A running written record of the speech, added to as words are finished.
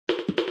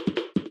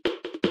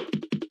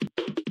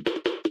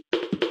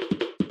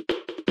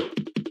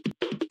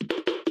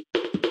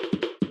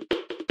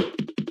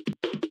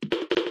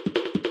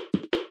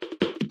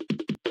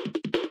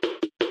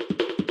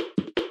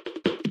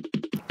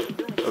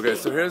Okay,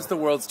 so here's the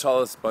world's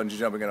tallest bungee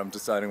jumping, and I'm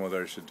deciding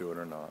whether I should do it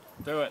or not.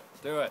 Do it.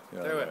 Yeah, do right,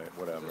 it.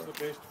 whatever. This is the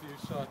best view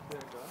shot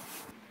there,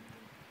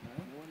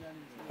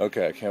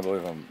 Okay, I can't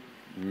believe I'm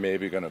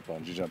maybe gonna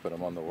bungee jump, but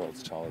I'm on the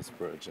world's tallest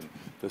bridge, and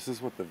this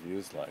is what the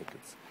view's like.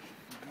 It's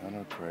kind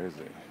of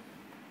crazy,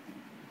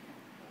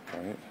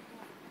 right?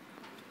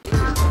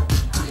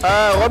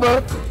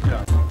 Robert.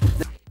 Yeah.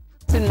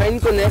 This is main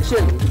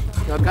connection,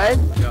 okay?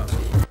 Yeah.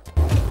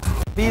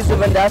 Piece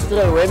of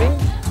industrial webbing,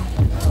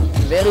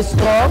 very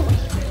strong.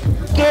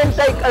 Can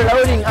take a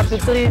loading up to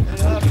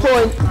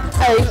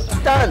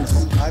 3.8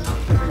 tons.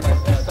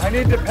 I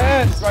need the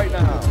pants right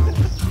now.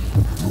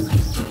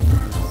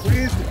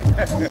 Please.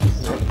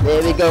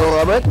 There we go,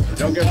 Robert.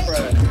 Don't get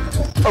afraid.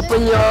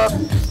 Open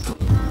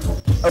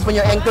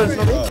your ankles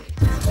for me.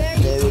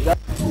 There we go.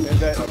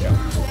 Okay.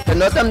 The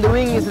knot I'm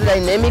doing is a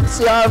dynamic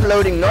self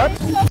loading knot.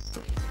 Wait.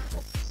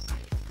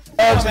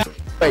 It's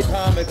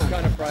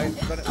kind of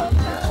pricey, but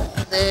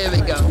There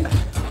we go.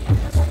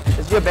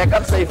 It's your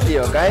backup safety,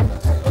 okay?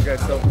 okay,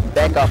 so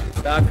Backup.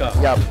 back up.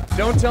 Yep.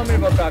 Don't tell me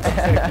about backup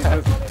safety.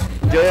 Just,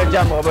 Do your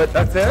jump, Robert.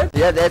 that's it?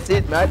 Yeah, that's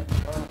it, man.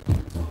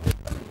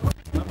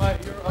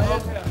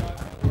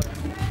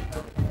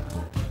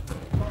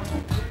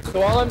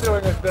 So all I'm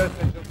doing is this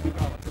and just going.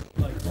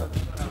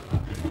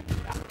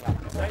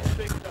 Nice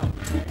big jump.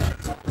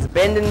 Just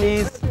bend the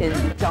knees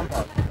and jump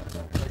up.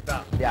 Like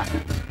that. Yeah.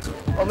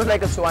 Almost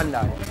like a swan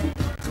dive.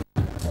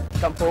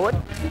 Come forward.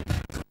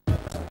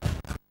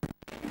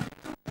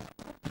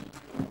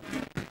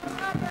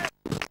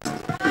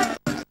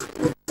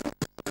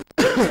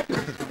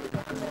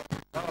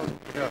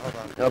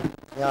 Yep.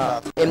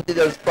 Yeah. Empty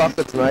those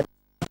pockets, right?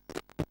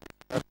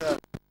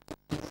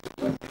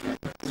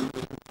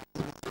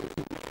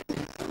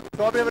 So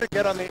I'll be able to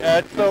get on the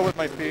edge though with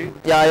my feet.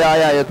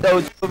 Yeah. Your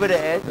toes over the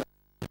edge.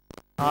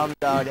 Arms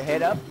down, the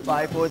head up.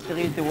 5, 4,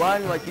 3, 2,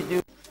 1. What you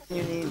do,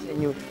 your knees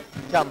and you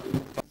jump.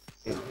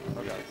 Okay.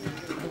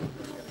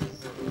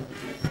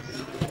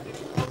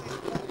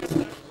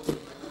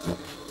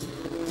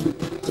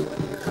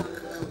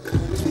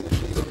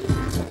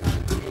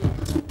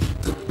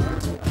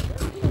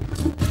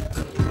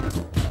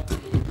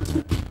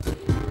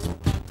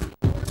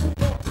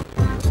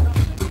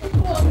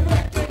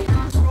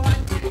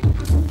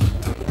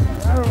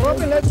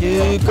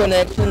 Two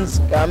connections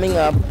coming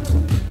up.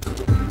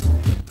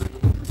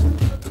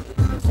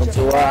 It's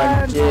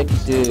 1, check,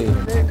 2.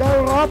 There you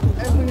go, Rob.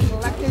 Everything's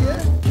lucky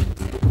here.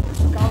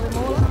 Call them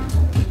all up.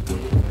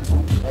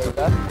 There you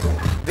go.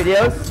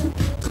 Videos.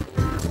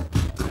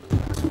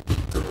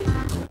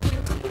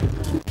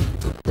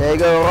 There you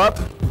go, Rob.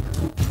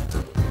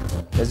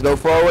 Let's go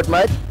forward,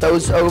 mate.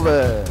 Toes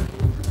over.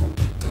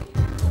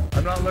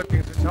 I'm not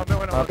looking, so tell me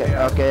when I'm on the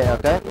edge. Okay.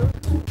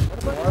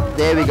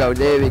 There we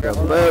go.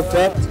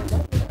 Perfect.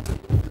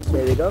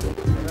 There we go.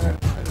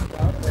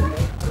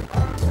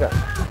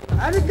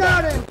 And you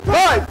got it.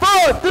 5,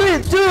 4,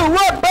 3, 2,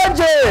 1,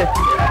 bungee!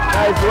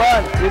 Nice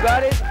one. You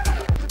got it?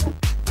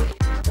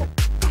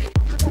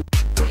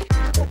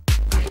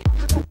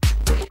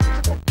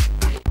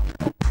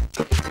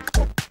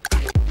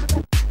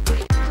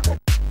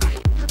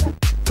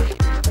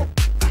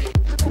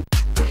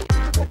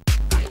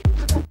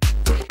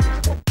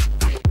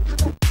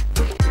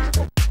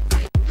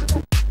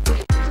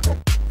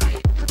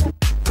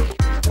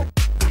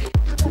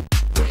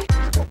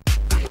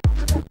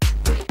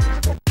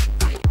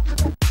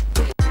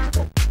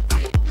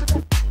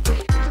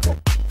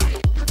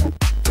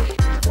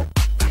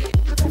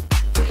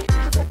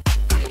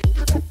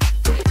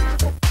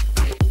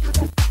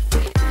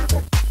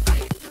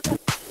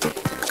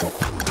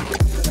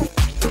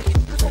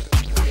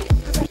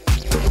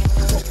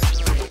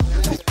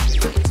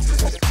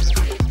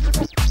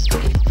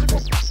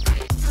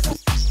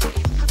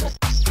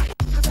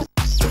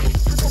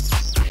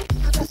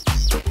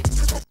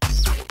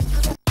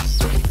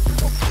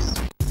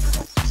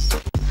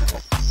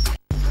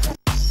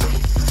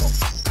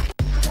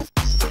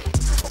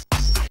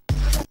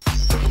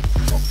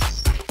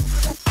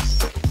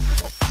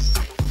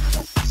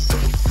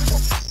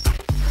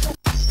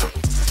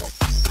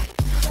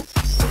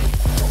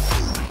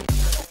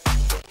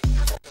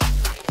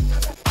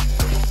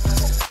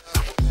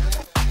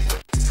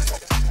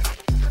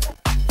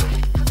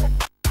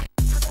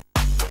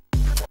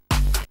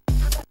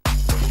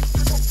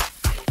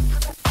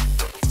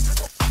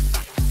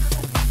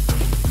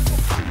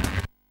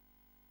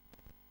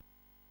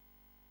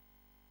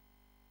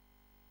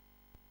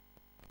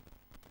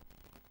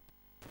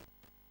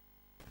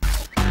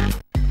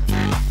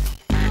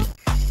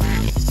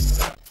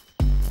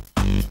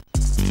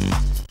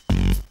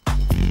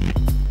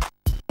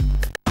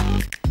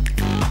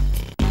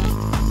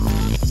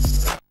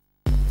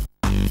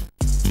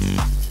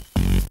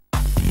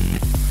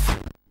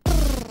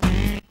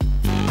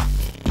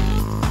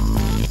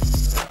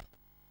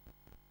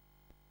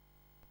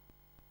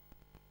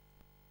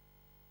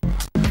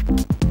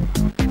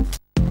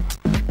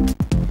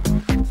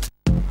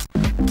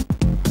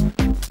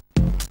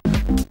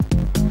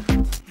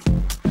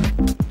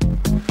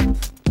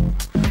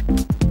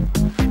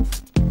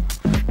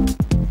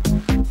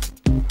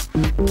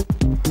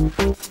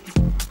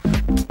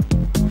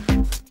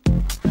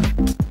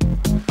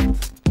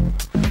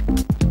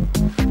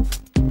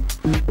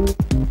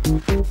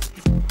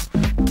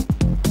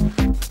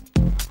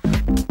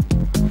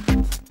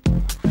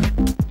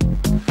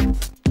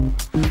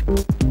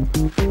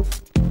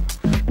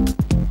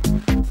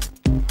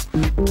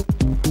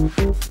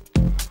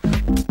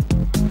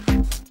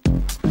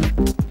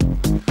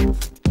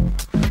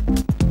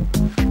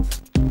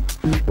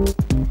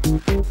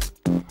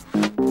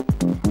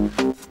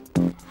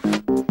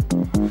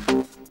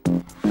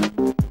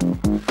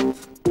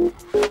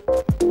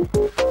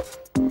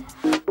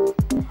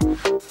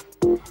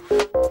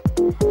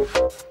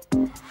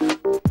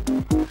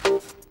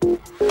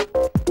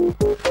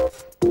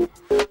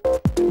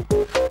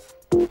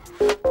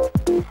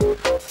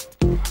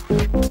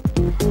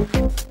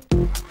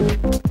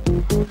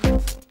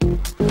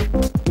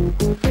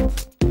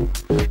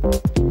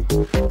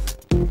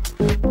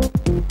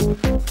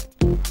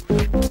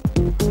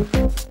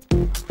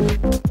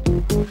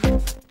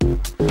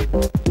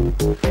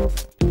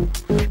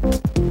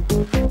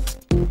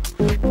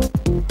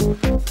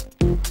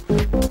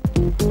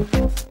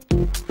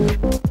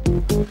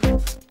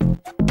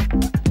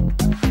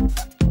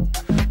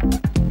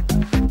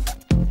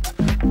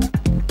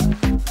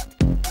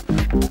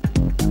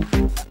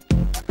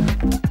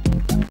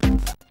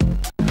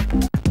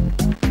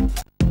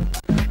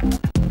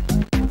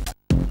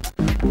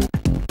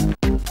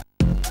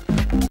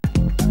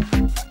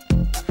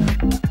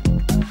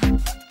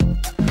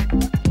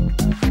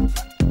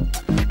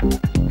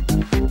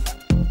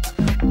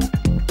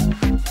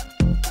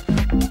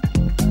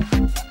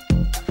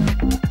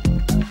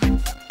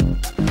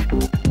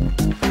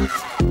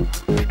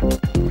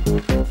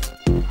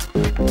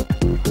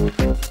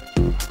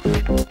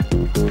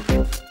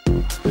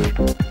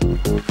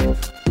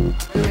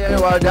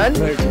 well done.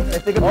 Thank you.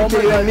 Let's take a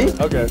picture, you and me.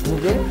 Okay.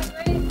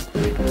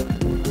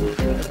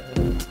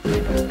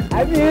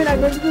 I mean, I'm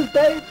going to the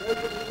States.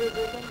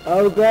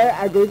 Okay,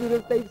 I go to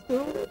the States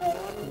too.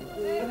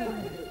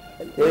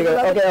 Here you go.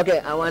 Okay.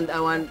 I want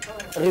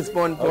a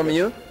response from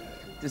you.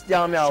 Just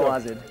tell me how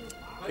was it.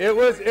 It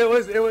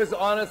was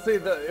honestly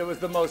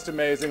the most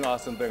amazing,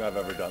 awesome thing I've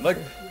ever done. Like,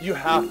 you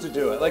have to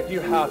do it. Like, you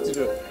have to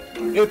do it.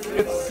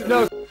 It's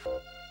no,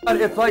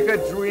 it's like a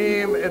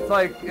dream. It's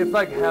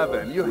like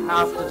heaven. You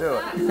have to do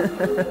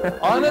it.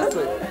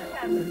 Honestly,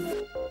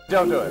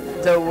 don't do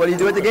it. So, will you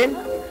do it again?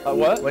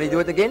 What? Will you do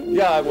it again?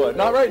 Yeah, I would.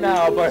 Not right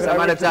now, but Some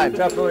other time.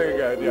 Definitely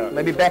again. Yeah.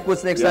 Maybe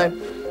backwards next time.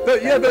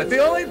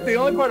 The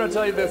only part I'll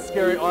tell you that's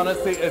scary,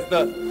 honestly, is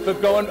the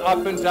going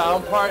up and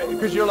down part,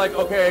 because you're like,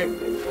 okay,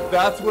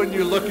 that's when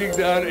you're looking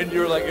down and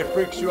you're like, it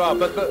freaks you out.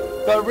 But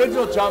the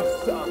original jumps,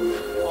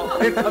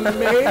 it's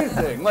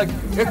amazing. Like,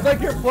 it's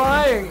like you're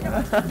flying.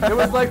 It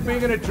was like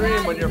being in a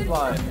dream when you're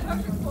flying.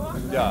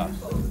 Yeah.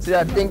 So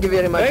yeah, thank you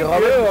very much, Thank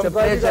Robert. you. It's a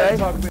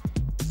pleasure.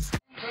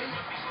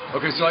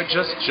 Okay, so I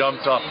just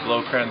jumped off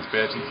Blokran's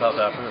Bridge in South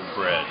Africa.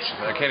 Bridge.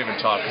 I can't even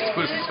talk. It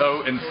was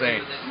so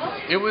insane.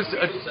 It was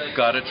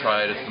gotta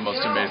try it. It's the most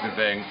amazing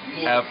thing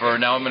ever.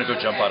 Now I'm gonna go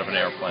jump out of an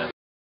airplane.